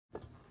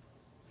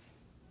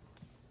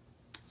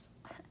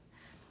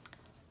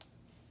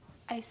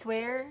I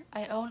swear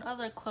I own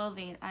other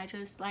clothing. I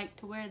just like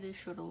to wear this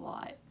shirt a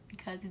lot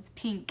because it's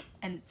pink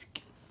and it's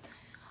cute.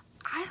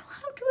 I don't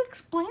have to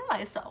explain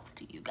myself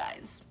to you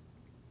guys.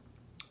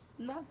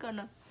 I'm not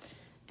gonna.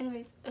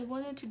 Anyways, I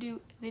wanted to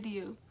do a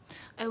video.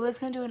 I was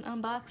gonna do an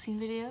unboxing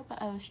video,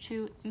 but I was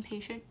too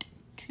impatient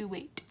to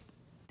wait.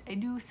 I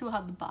do still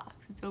have the box.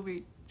 It's over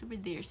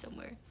there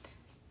somewhere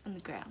on the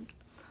ground.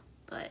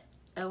 But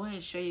I wanted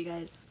to show you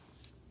guys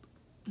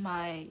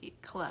my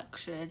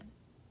collection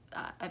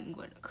that I'm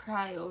going to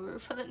cry over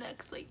for the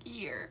next like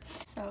year.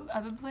 So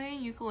I've been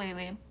playing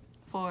ukulele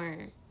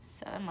for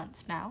 7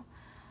 months now.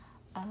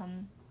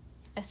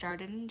 I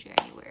started in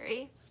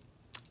January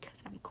because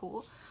I'm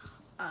cool.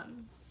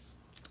 And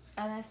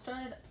I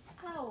started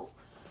out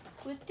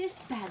with this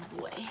bad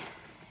boy.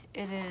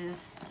 It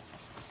is,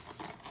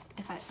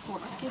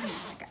 hold on, give me a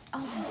second.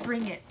 I'll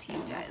bring it to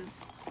you guys.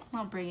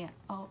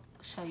 I'll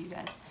show you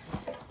guys.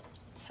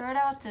 Started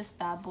out with this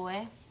bad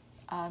boy.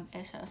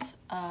 It's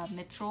just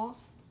Mitchell.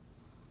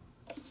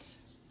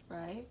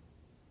 Right.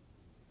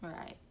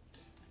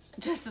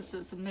 Just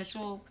it's a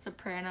Mitchell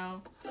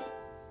soprano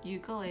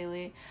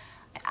ukulele.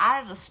 I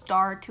added a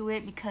star to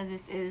it because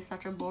this is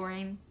such a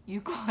boring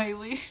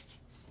ukulele.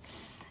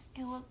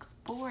 It looks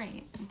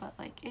boring, but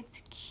like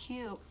it's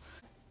cute.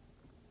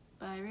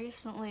 But I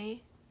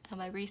recently, and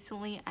by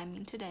recently I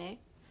mean today,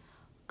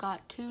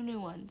 got 2 new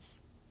ones.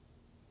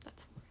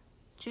 That's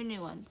 2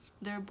 new ones.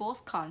 They're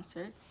both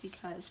concerts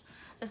because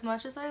as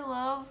much as I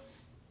love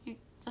the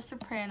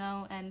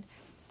soprano and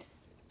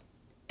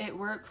it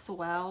works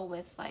well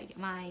with like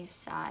my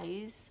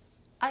size,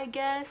 I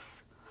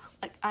guess.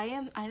 Like I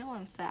know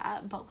I'm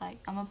fat, but like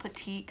I'm a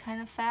petite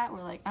kind of fat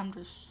where like I'm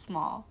just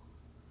small.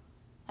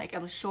 Like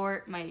I'm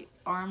short, my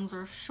arms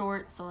are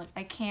short, so like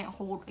I can't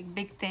hold like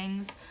big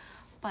things.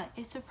 But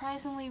it's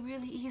surprisingly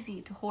really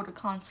easy to hold a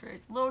concert.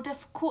 It's a little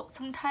difficult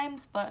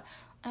sometimes, but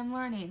I'm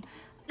learning.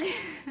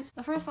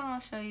 The first one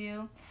I'll show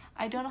you,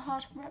 I don't know how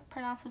to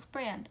pronounce this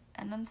brand,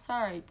 and I'm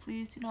sorry,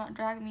 please do not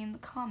drag me in the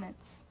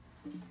comments.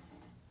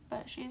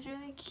 But she's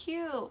really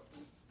cute.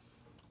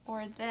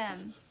 Or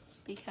them,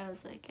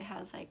 because like it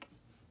has like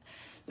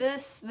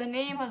the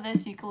name of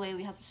this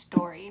ukulele has a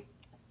story.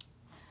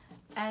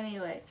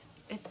 Anyways,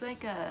 it's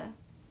like a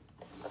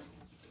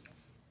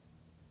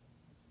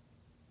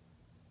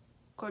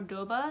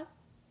Cordoba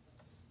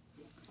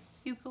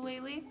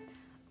ukulele.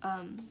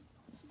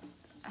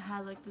 It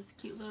has like this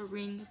cute little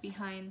ring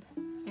behind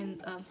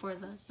and for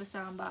the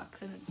sound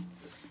box, and it's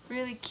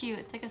really cute.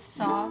 It's like a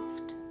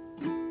soft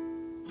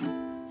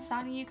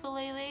sounding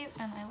ukulele,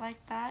 and I like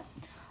that.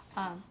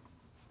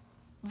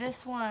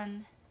 This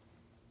one,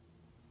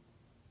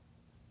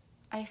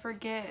 I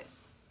forget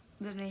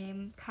the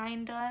name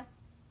kinda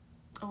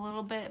a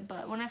little bit,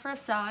 but when I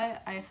first saw it,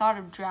 I thought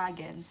of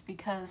dragons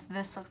because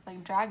this looks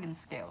like dragon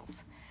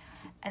scales.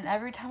 And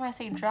every time I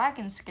say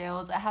dragon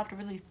scales, I have to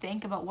really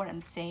think about what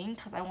I'm saying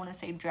because I want to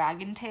say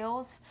Dragon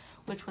Tales,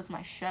 which was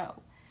my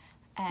show.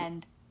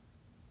 And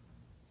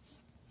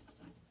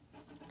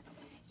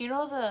you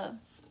know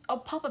I'll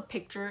pop a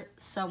picture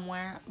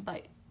somewhere,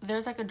 but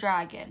there's like a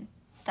dragon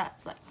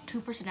that's like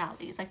 2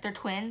 personalities. Like they're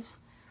twins,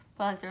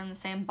 but like they're in the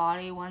same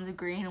body. One's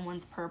green and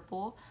one's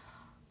purple.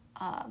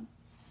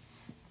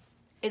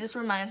 It just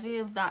reminds me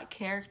of that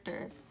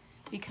character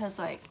because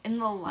like in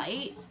the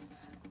light,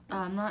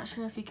 I'm not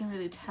sure if you can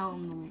really tell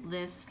in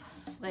this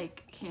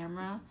like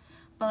camera,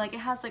 but like it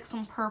has like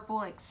some purple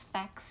like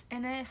specks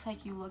in it if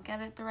like you look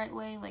at it the right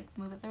way, like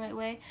move it the right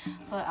way.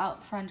 But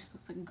out front just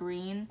looks like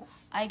green,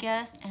 I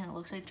guess, and it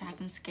looks like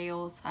dragon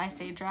scales. I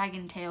say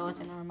Dragon Tales,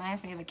 and it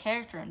reminds me of a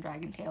character in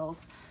Dragon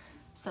Tales.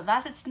 So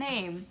that's its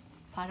name,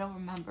 but I don't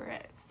remember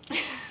it.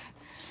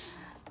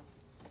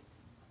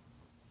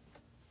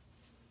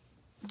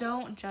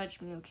 Don't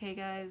judge me, okay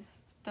guys?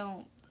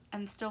 Don't.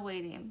 I'm still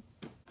waiting.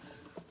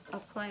 I'll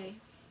play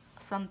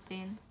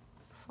something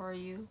for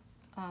you.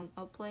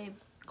 I'll play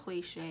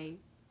cliche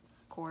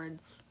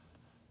chords.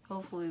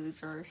 Hopefully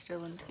these are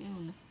still in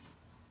tune.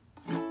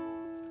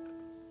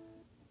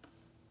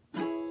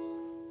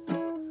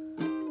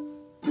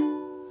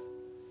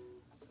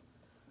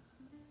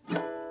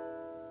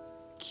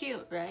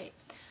 Cute, right?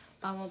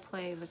 I'm gonna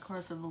play the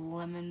chorus of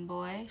Lemon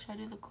Boy. Should I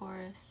do the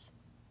chorus?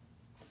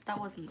 That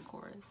wasn't the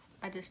chorus.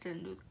 I just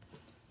didn't do.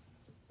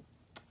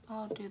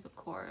 I'll do the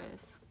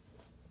chorus.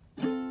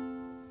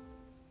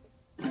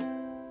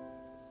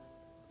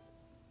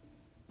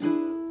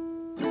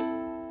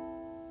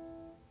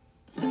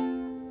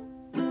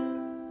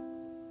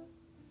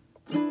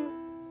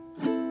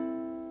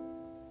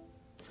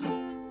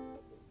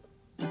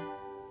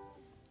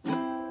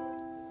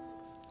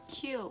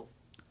 Cute.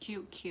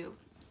 Cute, cute.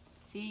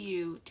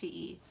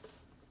 C-U-T-E.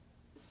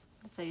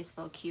 That's how you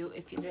spell cute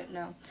if you didn't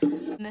know.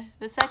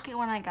 The second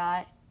one I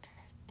got,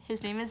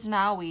 his name is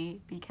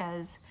Maui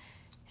because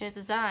his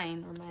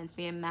design reminds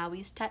me of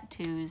Maui's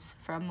tattoos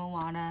from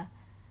Moana.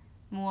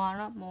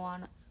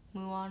 Moana.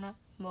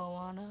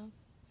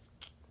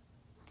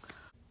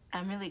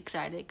 I'm really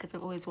excited because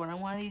I've always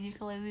wanted one of these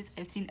ukuleles.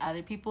 I've seen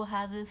other people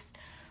have this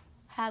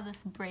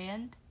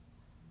brand.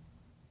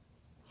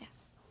 Yeah.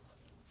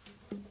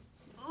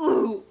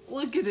 Ooh,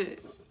 look at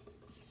it.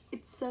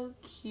 It's so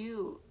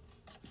cute.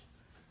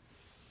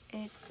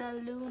 It's a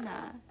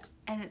Luna.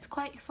 And it's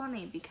quite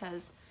funny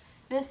because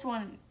this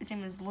one, its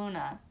name is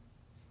Luna,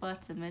 but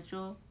it's a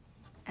Mitchell.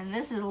 And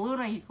this is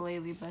Luna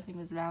ukulele, but its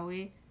name is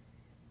Maui.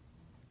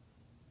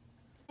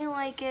 I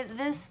like it.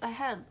 This, I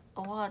had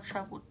a lot of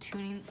trouble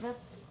tuning.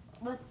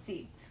 Let's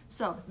see.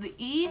 So the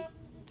E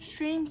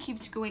string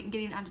keeps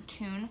getting out of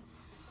tune.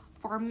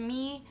 For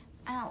me,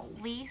 at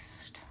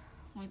least,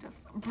 let me just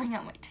bring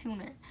out my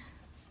tuner.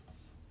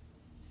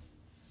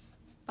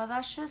 But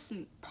that's just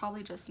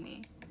probably just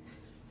me.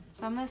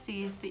 So I'm gonna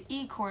see if the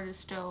E chord is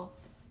still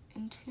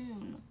in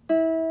tune.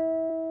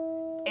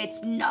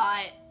 It's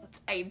not.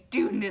 I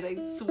tuned it,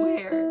 I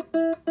swear.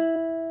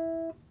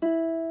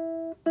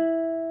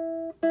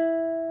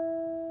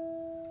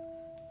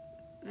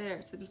 There,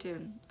 it's in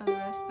tune. Are the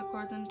rest of the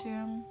chords in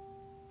tune?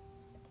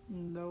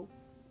 Nope.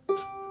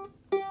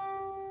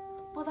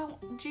 Well,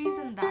 that G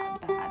isn't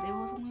that bad. It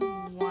was only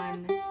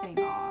one thing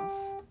off.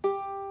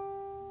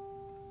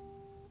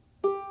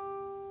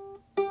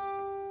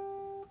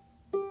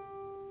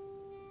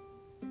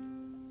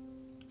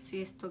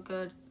 See, it's still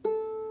good.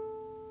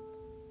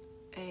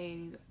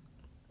 I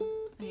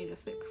need to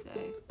fix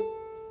A.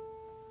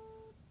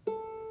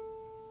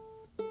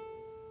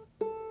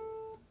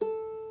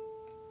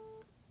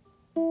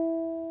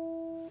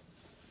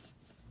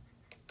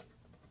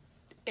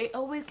 It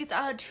always gets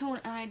out of tune,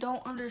 and I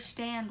don't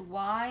understand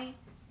why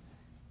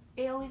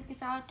it always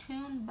gets out of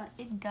tune, but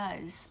it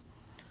does.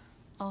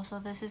 Also,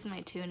 this is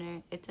my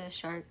tuner. It's a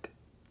shark.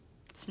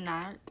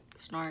 Snark.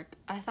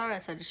 I thought I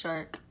said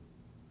shark.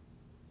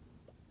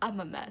 I'm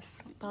a mess.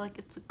 But like,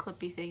 it's a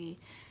clippy thingy,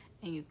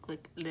 and you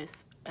click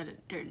this, and it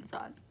turns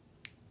on.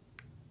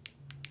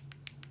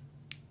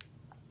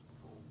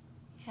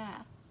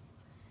 Yeah.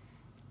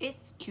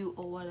 It's cute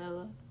or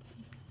whatever.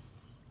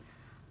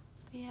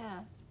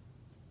 Yeah.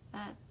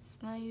 That's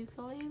my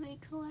ukulele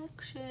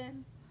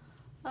collection.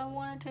 I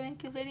wanted to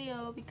make a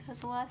video because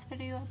the last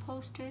video I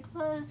posted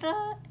was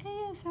a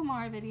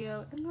ASMR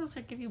video, and those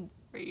are getting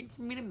boring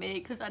for me to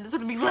make because I just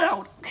want to be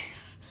loud.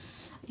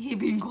 I hate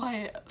being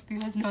quiet. You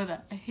guys know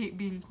that. I hate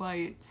being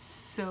quiet,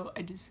 so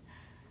I just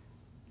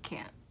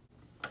can't.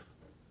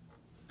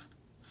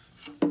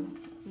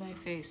 My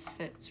face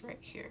fits right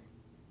here.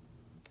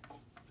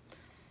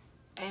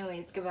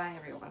 Anyways, goodbye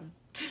everyone.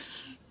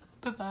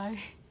 Bye-bye.